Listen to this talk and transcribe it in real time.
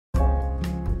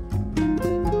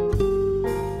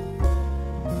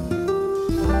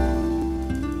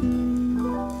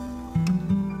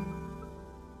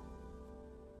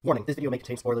Warning, this video may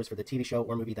contain spoilers for the TV show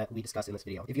or movie that we discuss in this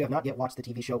video. If you have not yet watched the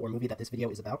TV show or movie that this video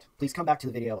is about, please come back to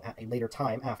the video at a later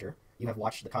time after you have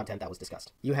watched the content that was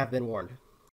discussed. You have been warned.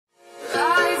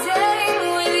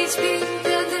 Rising with each beat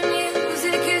that the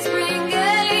music is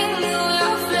bringing,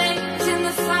 new flames in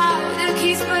the fire that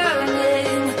keeps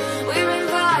burning. We're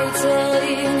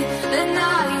inviting the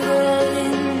night in.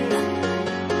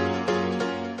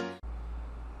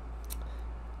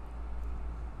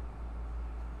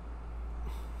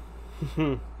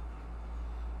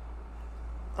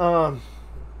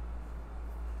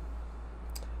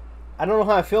 I don't know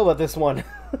how I feel about this one.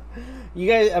 You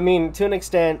guys, I mean, to an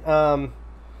extent, I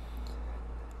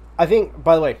think,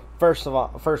 by the way, first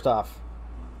off,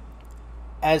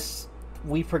 as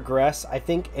we progress, I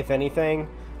think, if anything,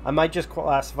 I might just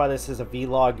classify this as a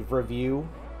vlog review,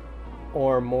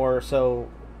 or more so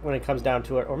when it comes down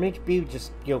to it, or maybe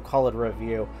just, you know, call it a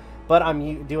review, but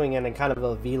I'm doing it in kind of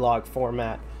a vlog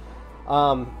format.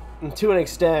 To an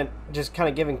extent, just kind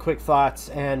of giving quick thoughts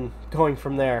and going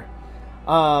from there.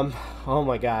 Oh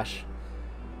my gosh.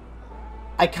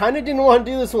 I kind of didn't want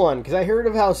to do this one because I heard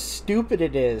of how stupid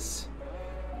it is.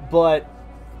 But,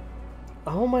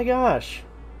 oh my gosh.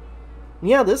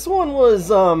 Yeah, this one was,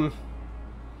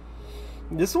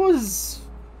 this was,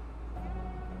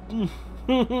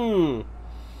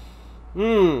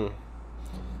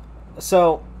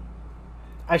 So,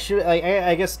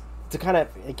 I guess to kind of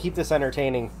keep this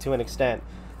entertaining to an extent,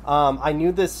 I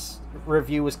knew this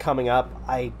review was coming up.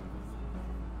 I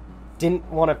didn't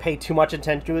want to pay too much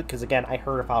attention to it because, again, I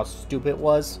heard of how stupid it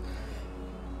was.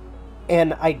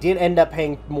 And I did end up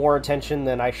paying more attention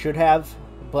than I should have.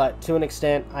 But to an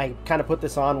extent, I kind of put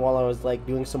this on while I was, like,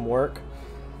 doing some work.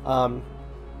 As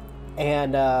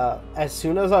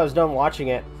soon as I was done watching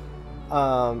it,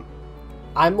 I'm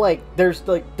like, there's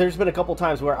been a couple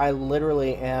times where I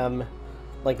literally am,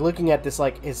 like, looking at this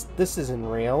like, this isn't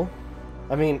real.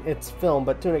 I mean, it's film,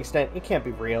 but to an extent, it can't be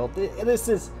real. This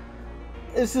is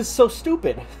so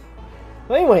stupid.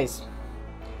 But anyways,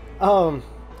 Killer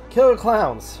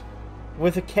Klowns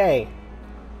with a K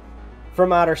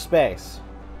from outer space.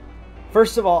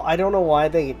 First of all, I don't know why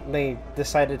they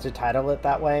decided to title it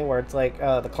that way, where it's like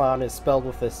the clown is spelled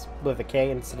with a K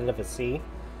instead of a C,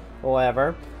 or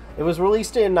whatever. It was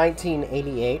released in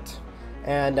 1988,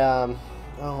 and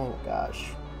oh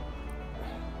gosh,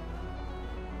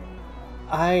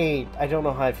 I don't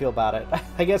know how I feel about it.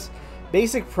 I guess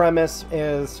basic premise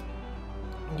is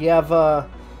you have a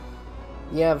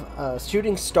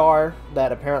shooting star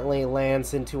that apparently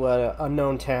lands into a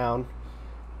unknown town.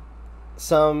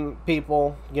 Some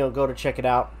people, you know, go to check it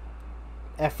out.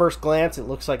 At first glance, it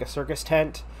looks like a circus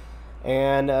tent,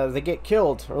 and they get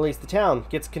killed, or at least the town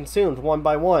gets consumed one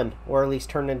by one, or at least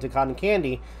turned into cotton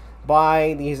candy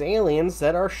by these aliens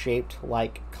that are shaped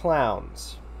like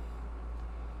clowns.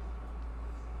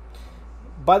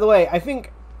 By the way, I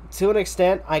think to an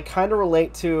extent I kind of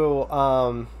relate to,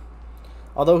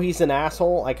 although he's an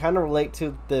asshole, I kind of relate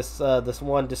to this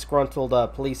one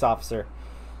disgruntled police officer,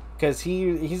 because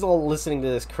he's all listening to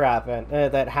this crap and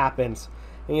that happens,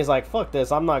 and he's like, fuck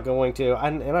this, I'm not going to,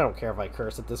 and I don't care if I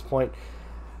curse at this point.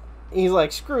 He's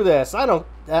like, screw this,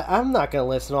 I'm not gonna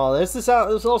listen to all this. This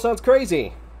all sounds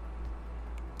crazy.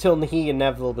 Till he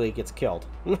inevitably gets killed.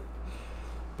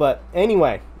 But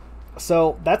anyway,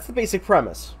 so that's the basic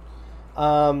premise.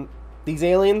 These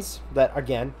aliens that,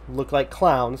 again, look like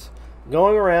clowns,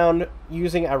 going around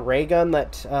using a ray gun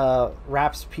that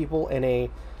wraps people in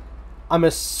a, I'm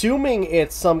assuming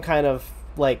it's some kind of,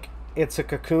 like, it's a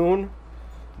cocoon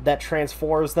that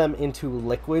transforms them into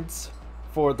liquids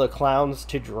for the clowns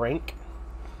to drink.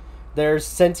 There's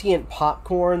sentient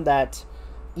popcorn that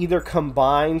either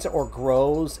combines or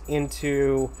grows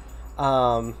into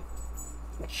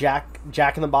Jack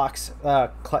in the Box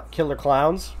Killer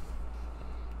Klowns.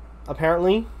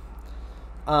 Apparently,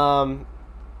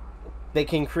 they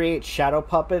can create shadow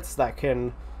puppets that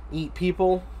can eat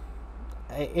people.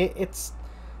 It's,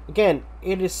 again,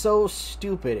 it is so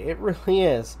stupid. It really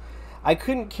is. I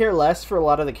couldn't care less for a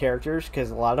lot of the characters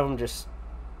because a lot of them just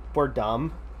were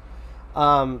dumb.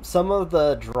 Some of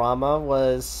the drama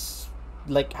was,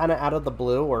 like, kind of out of the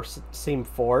blue or seemed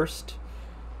forced.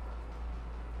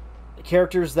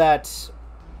 Characters that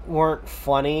weren't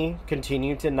funny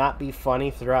continue to not be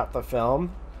funny throughout the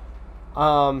film.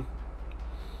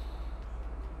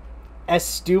 As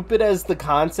stupid as the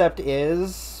concept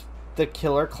is, the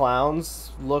Killer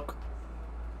Klowns look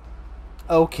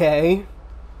okay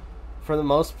for the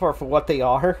most part for what they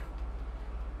are.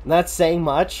 Not saying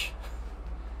much.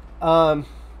 When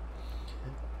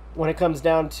it comes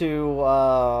down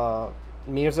to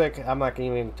music, I'm not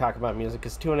going to even talk about music,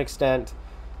 because to an extent,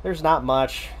 there's not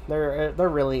much. There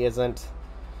really isn't.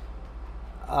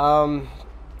 And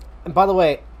by the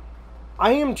way,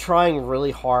 I am trying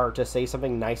really hard to say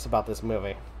something nice about this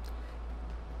movie.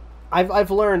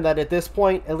 I've learned that at this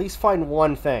point, at least find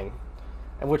one thing,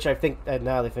 which I think,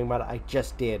 now that I think about it, I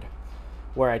just did,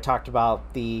 where I talked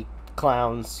about the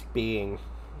clowns being,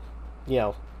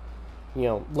 you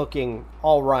know, looking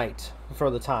all right for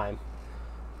the time.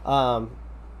 I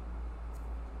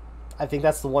think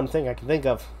that's the one thing I can think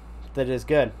of that is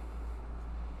good.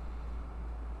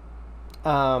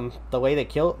 The way they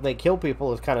kill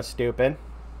people is kind of stupid.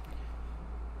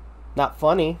 Not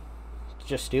funny, it's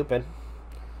just stupid.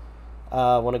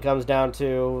 When it comes down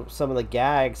to some of the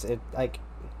gags, I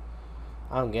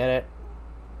don't get it.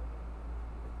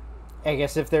 I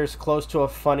guess if there's close to a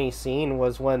funny scene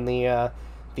was when the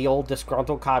old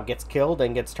disgruntled cop gets killed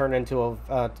and gets turned into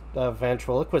a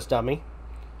ventriloquist dummy.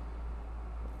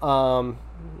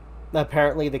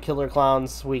 Apparently the Killer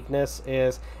Klowns' weakness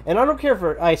is, and I don't care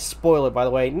if I spoil it, by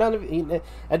the way.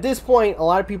 At this point, a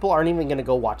lot of people aren't even going to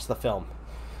go watch the film.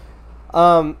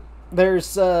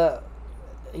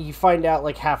 You find out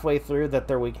like halfway through that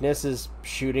their weakness is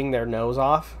shooting their nose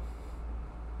off,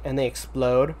 and they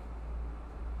explode.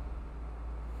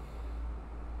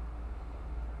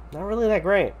 Not really that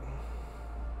great.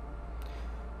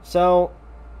 So,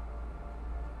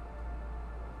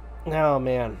 oh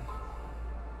man.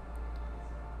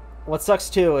 What sucks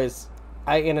too is,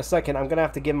 in a second, I'm gonna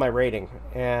have to give my rating,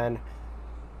 and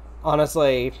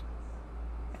honestly,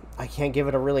 I can't give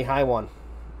it a really high one.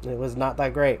 It was not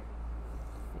that great.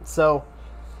 So,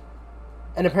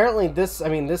 and apparently it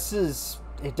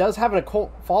does have a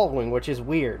cult following, which is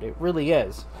weird. It really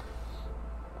is.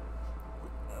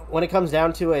 When it comes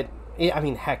down to it,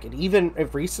 heck,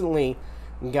 it recently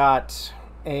got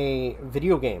a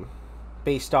video game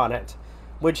based on it,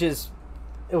 which is,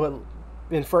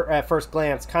 at first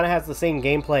glance, kind of has the same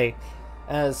gameplay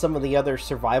as some of the other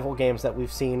survival games that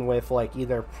we've seen with, like,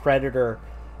 either Predator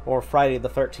or Friday the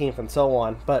 13th and so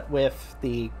on, but with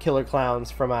the Killer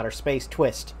Klowns from Outer Space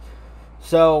twist.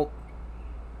 So,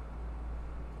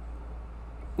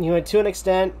 to an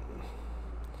extent,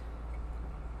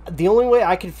 the only way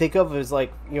I could think of is,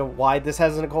 like, why this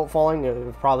has an occult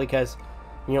following, probably because,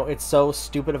 it's so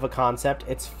stupid of a concept.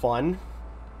 It's fun,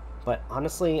 but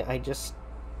honestly,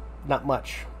 not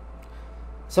much.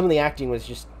 Some of the acting was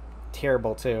just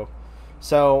terrible, too.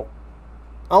 So,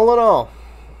 all in all,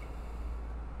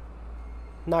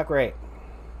 not great.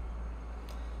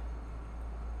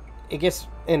 I guess,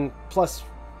 and plus,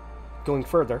 going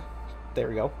further, there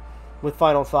we go, with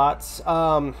final thoughts,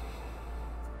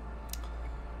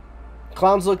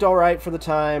 clowns looked alright for the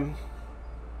time.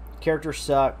 Characters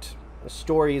sucked. The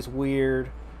story is weird.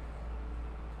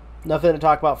 Nothing to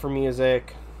talk about for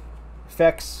music.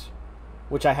 Effects,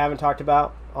 which I haven't talked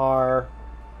about, are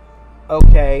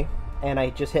okay. And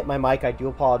I just hit my mic. I do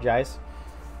apologize.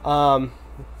 I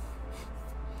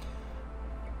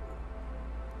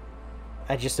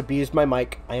just abused my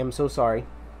mic. I am so sorry.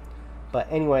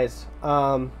 But anyways,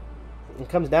 it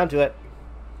comes down to it.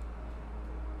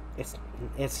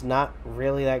 It's not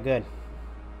really that good.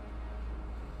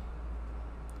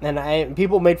 And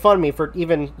people made fun of me for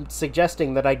even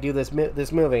suggesting that I do this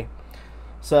movie.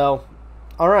 So,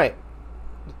 all right.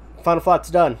 Final thoughts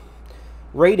done.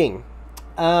 Rating.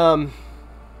 I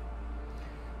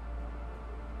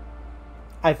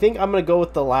think I'm going to go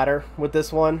with the latter with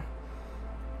this one.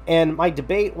 And my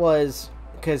debate was,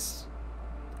 because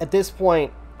at this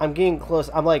point, I'm getting close.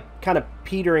 I'm like kind of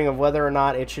petering of whether or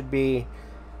not it should be,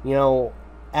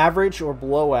 average or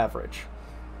below average.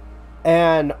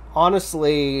 And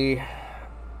honestly,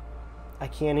 I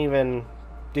can't even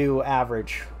do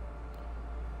average.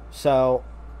 So,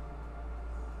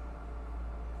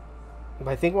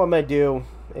 I think what I'm going to do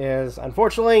is,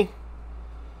 unfortunately,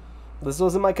 this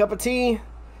wasn't my cup of tea. If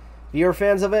you're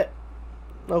fans of it,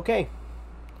 okay.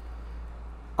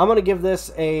 I'm going to give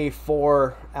this a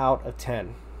 4 out of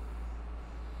 10.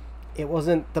 It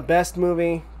wasn't the best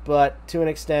movie, but to an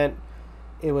extent,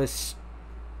 it was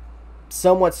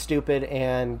somewhat stupid,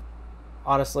 and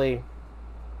honestly,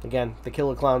 again, the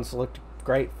Killer Klowns looked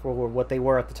great for what they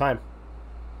were at the time.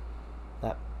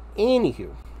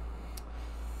 Anywho.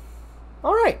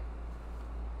 Alright.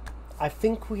 I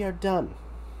think we are done.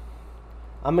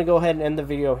 I'm going to go ahead and end the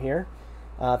video here.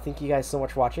 Thank you guys so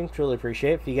much for watching. Truly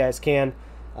appreciate it. If you guys can,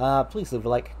 please leave a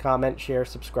like, comment, share,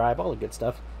 subscribe, all the good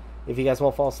stuff. If you guys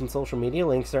want to follow us on social media,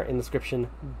 links are in the description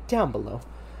down below,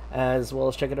 as well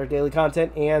as check out our daily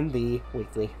content and the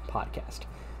weekly podcast.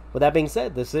 With that being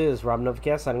said, this is Rob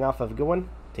Novakast signing off. Have a good one.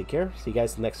 Take care. See you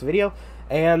guys in the next video.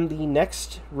 And the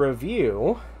next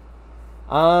review,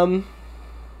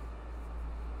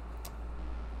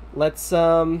 Let's, you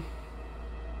know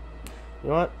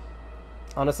what?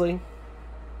 Honestly,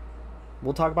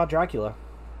 we'll talk about Dracula.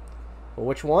 But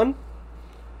which one?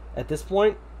 At this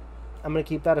point, I'm going to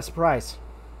keep that a surprise.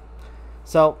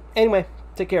 So, anyway,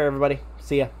 take care, everybody.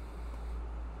 See ya.